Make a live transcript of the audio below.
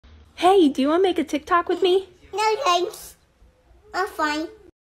Hey, do you want to make a TikTok with me? No thanks. I'm fine.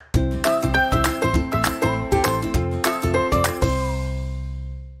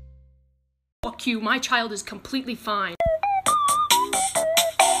 Fuck you, my child is completely fine.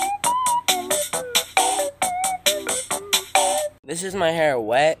 This is my hair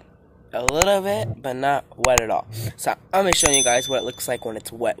wet a little bit, but not wet at all. So I'm gonna show you guys what it looks like when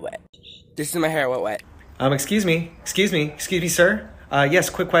it's wet. This is my hair wet. Excuse me, sir. Yes,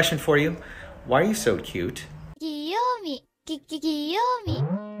 quick question for you. Why are you so cute? 귀요미, 귀요미.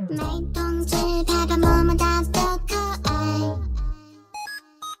 每冬只拍个么么哒的可爱。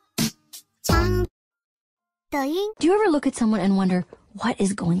抖音。Do you ever look at someone and wonder what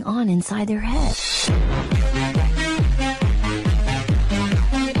is going on inside their head?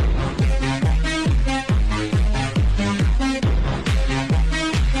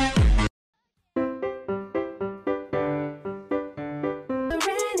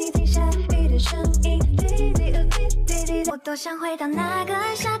我多想回到那个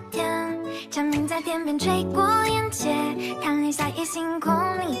夏天，蝉鸣在天边吹过眼前，看你在夜星空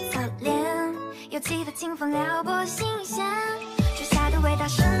里侧脸，有气的清风撩拨心弦，雪下的味道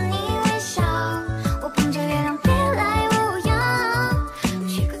是你微笑，我捧着月亮别来无恙，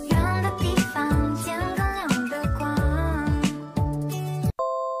去个远的地方见更亮的光。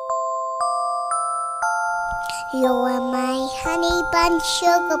You are my honey bun,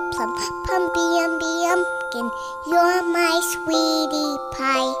 sugar plum, pumpkin. You're my sweetie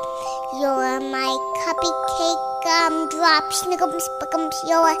pie. You're my cupcake gumdrop, snickums, spickums.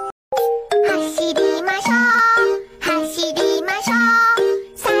 You're 하시리 마셔, 하시리 마셔.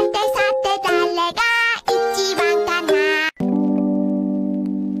 사대 달래가 있지만 가나.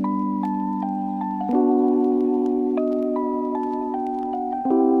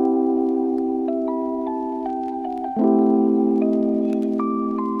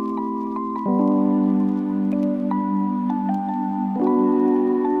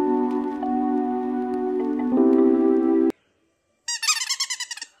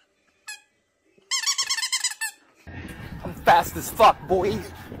 I'm fast as fuck, boy.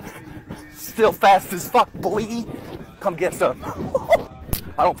 Still fast as fuck, boy. Come get some.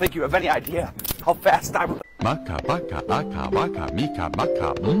 I don't think you have any idea how fast I... Maka baka aka waka mika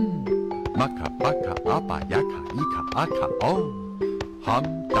maka Maka baka apa yaka ika aka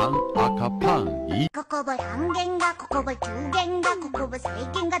함당 아까 팡이 코코볼 한 갠가, 코코볼 두 갠가, 코코볼 세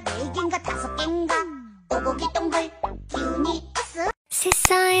갠가, 네 갠가, 다섯 갠가. 오고기 동글 기운이 있어.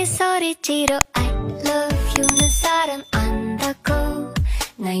 세상에 소리지로 I love you는 사람 안다고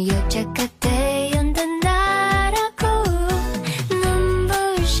나 여자가 되었다라고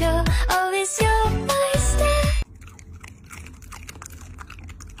눈부셔 always you're my star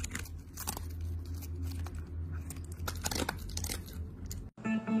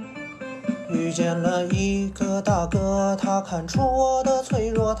遇见了一个大哥，他看出我的脆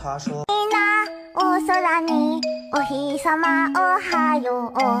弱，他说お空にお日様おはよ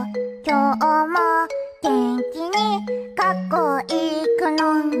う今日も元気に学校行く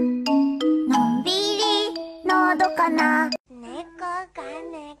ののんびりのどかな猫が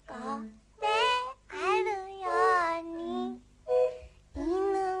猫であるように犬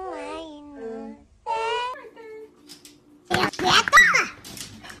は犬でやった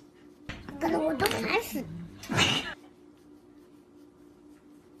这个我都烦死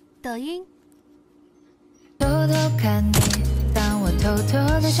抖音偷偷看你，当我偷偷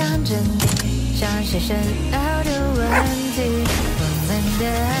地想着你，像是深奥的问题。我们的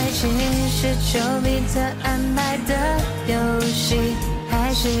爱情是丘比特安排的游戏，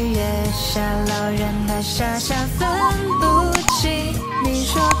还是月下老人他傻傻分不清？你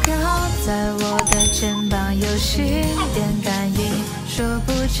说靠在我的肩膀有心电感应，说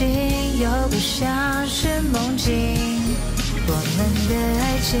不清又不像是梦境。我们的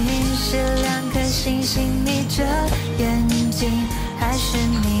爱情是两颗星星眯着眼睛，还是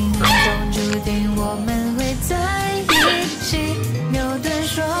冥中注定我们会在一起？牛顿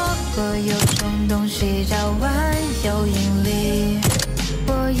说过有种东西叫万有引力，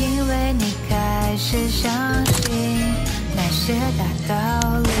我因为你开始相信那些大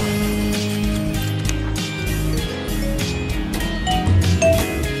道理。